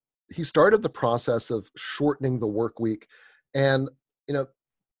he started the process of shortening the work week, and you know,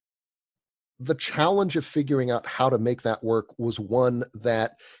 the challenge of figuring out how to make that work was one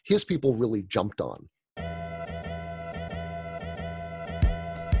that his people really jumped on.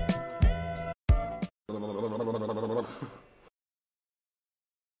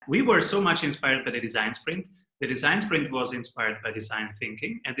 We were so much inspired by the design sprint. The design sprint was inspired by design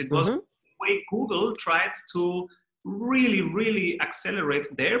thinking, and it was the way Google tried to really accelerate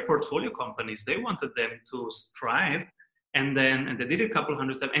their portfolio companies. They wanted them to strive, and they did it a couple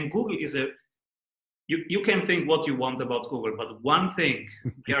hundred times. And Google is you can think what you want about Google, but one thing,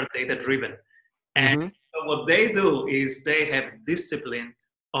 they are data driven. And so what they do is they have discipline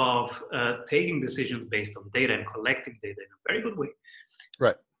of taking decisions based on data and collecting data in a very good way.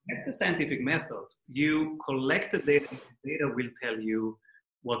 Right. So that's the scientific method. You collect the data, the data will tell you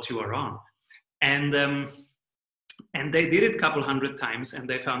what you are on. And they did it a couple hundred times, and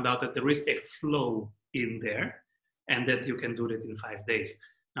they found out that there is a flow in there, and that you can do that in 5 days.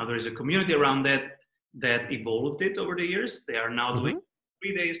 Now, there is a community around that evolved it over the years. They are now doing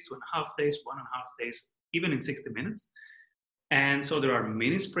 3 days, 2.5 days, 1.5 days, even in 60 minutes. And so there are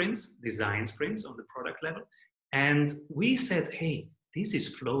mini sprints, design sprints on the product level. And we said, hey, this is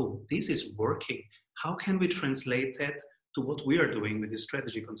flow, this is working. How can we translate that to what we are doing with the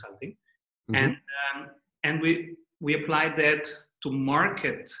strategy consulting? And we applied that to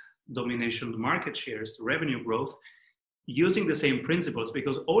market domination, market shares, revenue growth, using the same principles.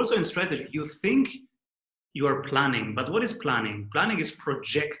 Because also in strategy, you think you are planning, but what is planning? Planning is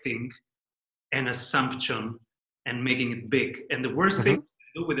projecting an assumption and making it big. And the worst thing to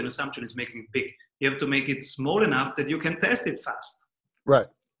do with an assumption is making it big. You have to make it small enough that you can test it fast. Right.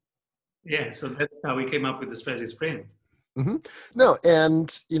 Yeah, so that's how we came up with the strategy sprint. No,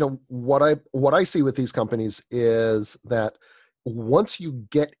 and you know what I see with these companies is that once you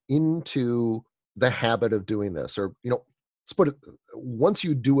get into the habit of doing this, or let's put it, once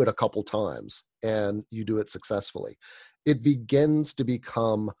you do it a couple times and you do it successfully, it begins to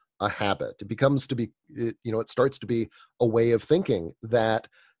become a habit. It becomes to be, it starts to be a way of thinking that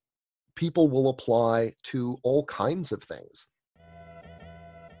people will apply to all kinds of things.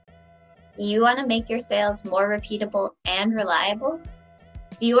 You want to make your sales more repeatable and reliable?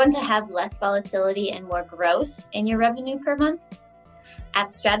 Do you want to have less volatility and more growth in your revenue per month?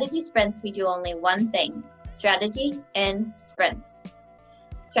 At Strategy Sprints, we do only one thing: strategy in sprints.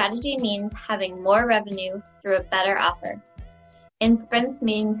 Strategy means having more revenue through a better offer. In sprints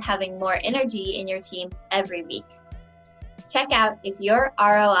means having more energy in your team every week. Check out if your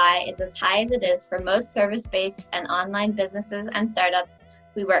ROI is as high as it is for most service-based and online businesses and startups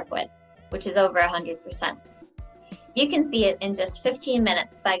we work with, which is over 100%. You can see it in just 15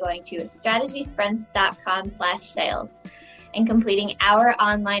 minutes by going to strategysprints.com/sales and completing our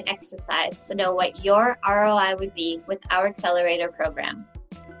online exercise to know what your ROI would be with our accelerator program.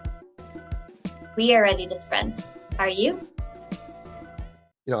 We are ready to sprint. Are you?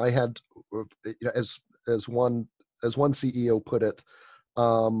 I had, as one CEO put it,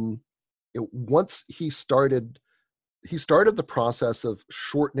 once he started the process of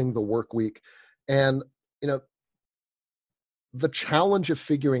shortening the work week, and the challenge of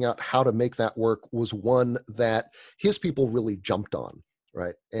figuring out how to make that work was one that his people really jumped on,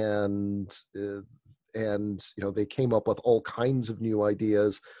 right? And they came up with all kinds of new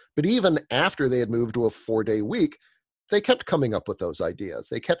ideas. But even after they had moved to a 4-day week, they kept coming up with those ideas.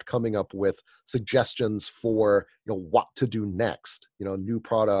 They kept coming up with suggestions for what to do next, new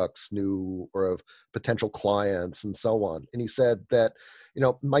products, new or of potential clients, and so on. And he said that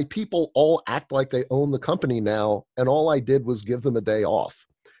my people all act like they own the company now, and all I did was give them a day off.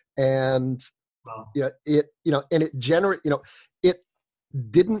 And wow. It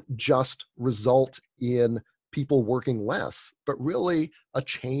didn't just result in people working less, but really a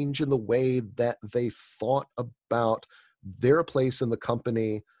change in the way that they thought about their place in the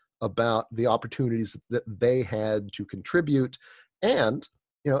company, about the opportunities that they had to contribute, and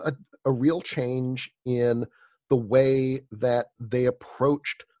a real change in the way that they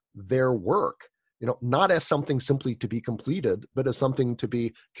approached their work, not as something simply to be completed, but as something to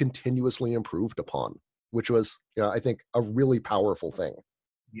be continuously improved upon, which was, I think, a really powerful thing.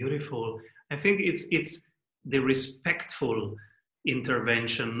 Beautiful. I think it's the respectful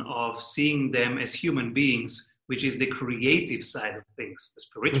intervention of seeing them as human beings, which is the creative side of things, the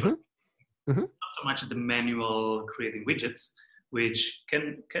spiritual. Not so much the manual creating widgets, which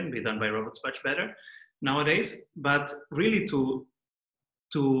can be done by robots much better nowadays, but really to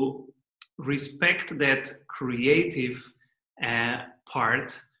respect that creative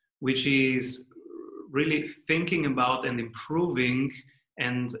part, which is really thinking about and improving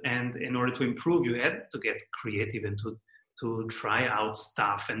and in order to improve, you had to get creative and to try out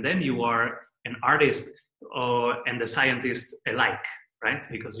stuff. And then you are an artist and a scientist alike, right?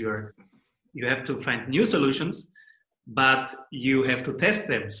 Because you have to find new solutions, but you have to test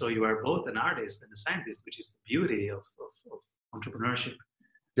them. So you are both an artist and a scientist, which is the beauty of entrepreneurship.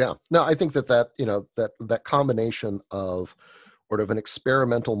 Yeah, no, I think that combination of sort of an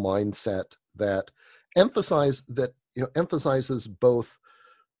experimental mindset that emphasizes both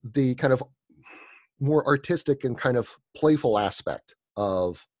the kind of more artistic and kind of playful aspect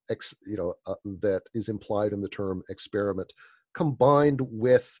of that is implied in the term experiment, combined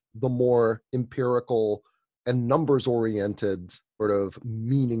with the more empirical and numbers oriented sort of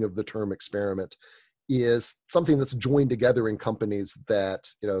meaning of the term experiment, is something that's joined together in companies that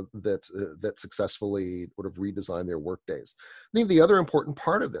successfully sort of redesign their work days. I think the other important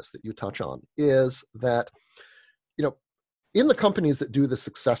part of this that you touch on is that, in the companies that do this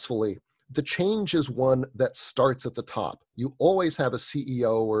successfully, the change is one that starts at the top. You always have a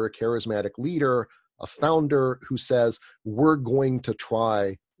CEO or a charismatic leader, a founder who says, we're going to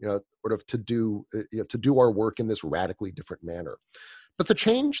try, to do our work in this radically different manner. But the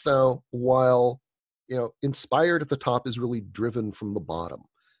change, though, while inspired at the top, is really driven from the bottom.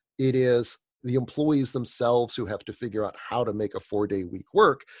 It is the employees themselves who have to figure out how to make a 4-day week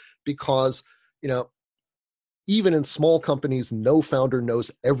work, because, even in small companies, no founder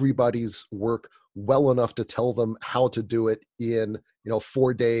knows everybody's work well enough to tell them how to do it in,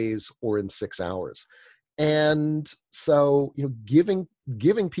 4 days or in 6 hours. And so, giving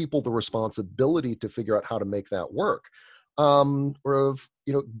people the responsibility to figure out how to make that work,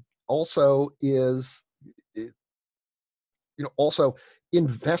 also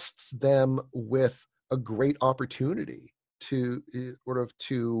invests them with a great opportunity to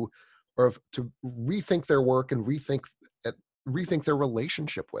rethink their work and rethink their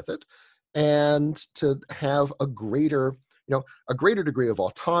relationship with it, and to have a greater degree of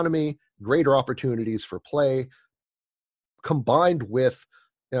autonomy, greater opportunities for play, combined with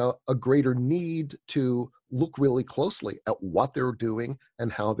a greater need to look really closely at what they're doing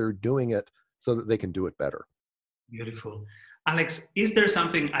and how they're doing it so that they can do it better. Beautiful. Alex, is there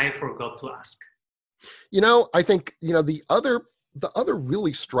something I forgot to ask? I think, the other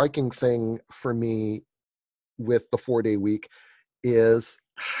really striking thing for me with the 4-day week is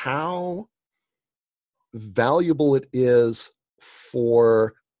how valuable it is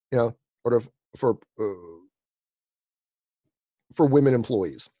for women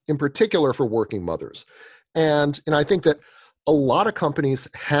employees, in particular for working mothers. And I think that a lot of companies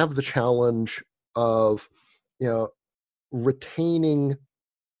have the challenge of, retaining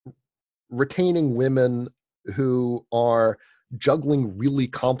women who are juggling really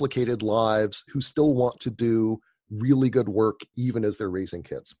complicated lives, who still want to do really good work even as they're raising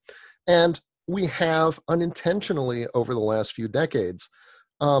kids. And we have unintentionally, over the last few decades,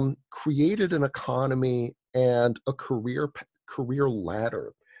 created an economy and a career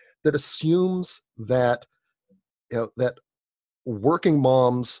ladder that assumes that that working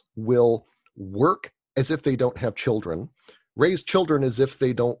moms will work as if they don't have children, raise children as if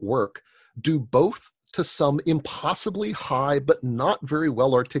they don't work, do both to some impossibly high but not very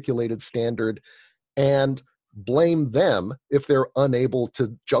well articulated standard, and blame them if they're unable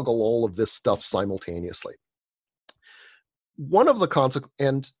to juggle all of this stuff simultaneously. One of the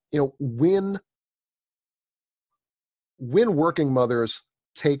consequences, when working mothers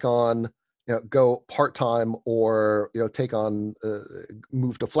take on, go part-time or, take on,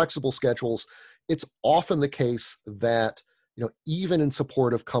 move to flexible schedules, it's often the case that, even in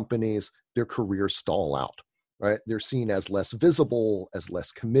supportive companies, their careers stall out, right? They're seen as less visible, as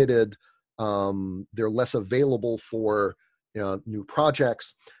less committed. They're less available for, new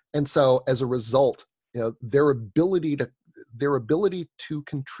projects. And so as a result, their ability to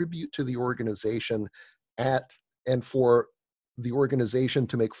contribute to the organization and for the organization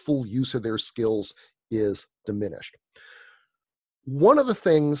to make full use of their skills is diminished. One of the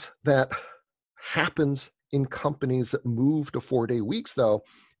things that happens in companies that move to 4-day weeks, though,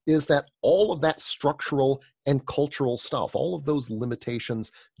 is that all of that structural and cultural stuff, all of those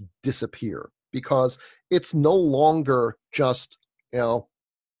limitations disappear, because it's no longer just the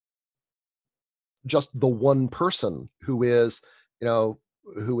one person who is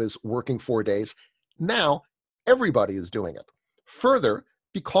working 4 days. Now everybody is doing it. Further,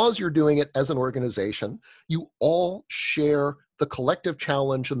 because you're doing it as an organization, you all share the collective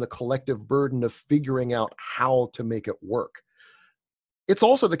challenge and the collective burden of figuring out how to make it work. It's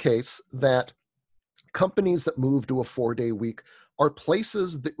also the case that companies that move to a 4-day week are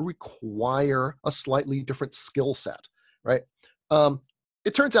places that require a slightly different skill set, right?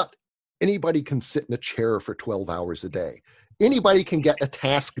 it turns out anybody can sit in a chair for 12 hours a day. Anybody can get a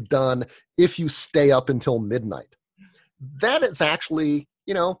task done if you stay up until midnight. That is actually,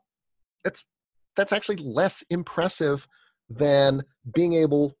 that's actually less impressive than being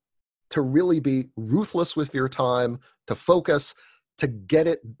able to really be ruthless with your time, to focus, to get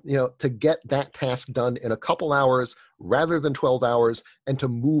it, to get that task done in a couple hours rather than 12 hours, and to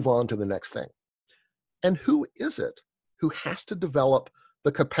move on to the next thing. And who is it who has to develop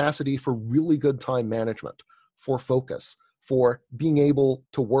the capacity for really good time management, for focus, for being able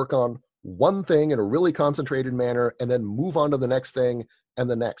to work on one thing in a really concentrated manner and then move on to the next thing and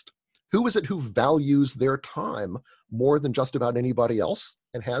the next? Who is it who values their time more than just about anybody else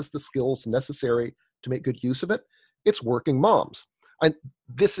and has the skills necessary to make good use of it? It's working moms. And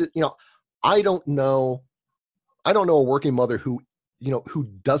this is, I don't know a working mother who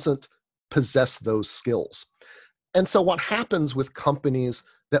doesn't possess those skills. And so what happens with companies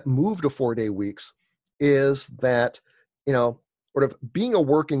that move to 4-day weeks is that, sort of being a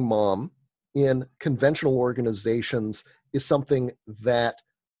working mom in conventional organizations is something that,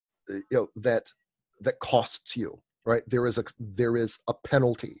 that costs you, right? There is a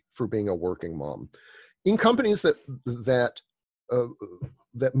penalty for being a working mom. In companies that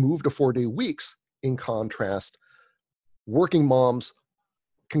move to 4-day weeks, in contrast, working moms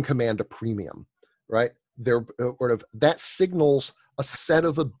can command a premium, right? They're that signals a set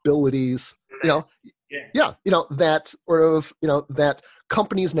of abilities, that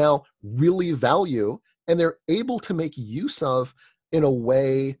companies now really value, and they're able to make use of in a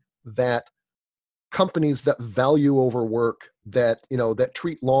way that companies that value overwork, that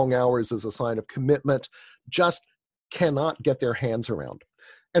treat long hours as a sign of commitment, just cannot get their hands around.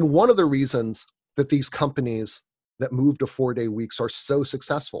 And one of the reasons that these companies that move to 4-day weeks are so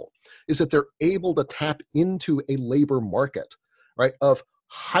successful is that they're able to tap into a labor market, right, of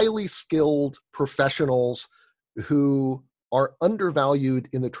highly skilled professionals who are undervalued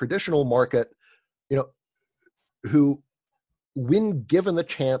in the traditional market, who, when given the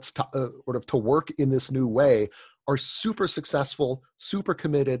chance to work in this new way, are super successful, super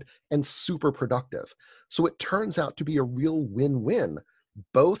committed, and super productive. So it turns out to be a real win-win,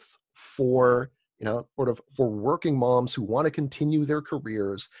 both for for working moms who want to continue their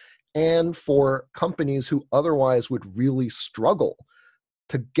careers, and for companies who otherwise would really struggle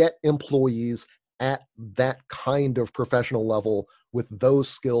to get employees at that kind of professional level with those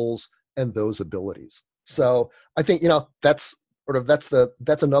skills and those abilities. So I think, that's the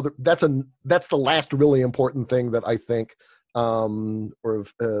last really important thing that I think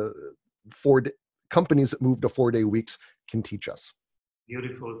for companies that move to 4-day weeks can teach us.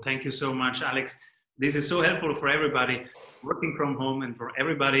 Beautiful. Thank you so much, Alex. This is so helpful for everybody working from home and for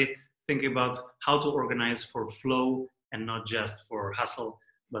everybody thinking about how to organize for flow and not just for hustle,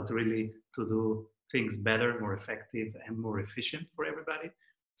 but really to do things better, more effective, and more efficient for everybody.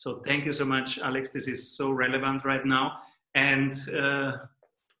 So thank you so much, Alex. This is so relevant right now. And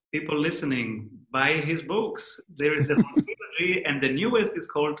people listening, buy his books. There is the trilogy, and the newest is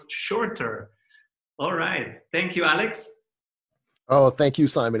called Shorter. All right. Thank you, Alex. Oh, thank you,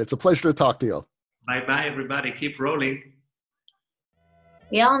 Simon. It's a pleasure to talk to you. Bye-bye, everybody. Keep rolling.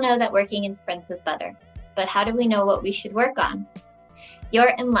 We all know that working in sprints is better, but how do we know what we should work on?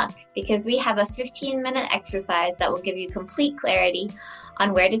 You're in luck, because we have a 15-minute exercise that will give you complete clarity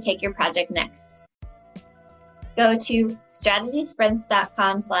on where to take your project next. Go to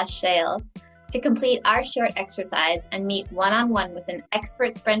strategysprints.com/sales to complete our short exercise and meet one-on-one with an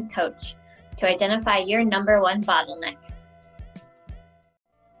expert sprint coach to identify your number one bottleneck.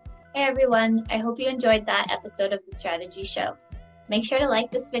 Hey everyone, I hope you enjoyed that episode of The Strategy Show. Make sure to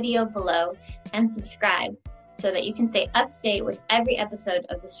like this video below and subscribe so that you can stay up to date with every episode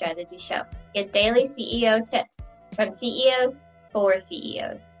of The Strategy Show. Get daily CEO tips from CEOs for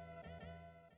CEOs.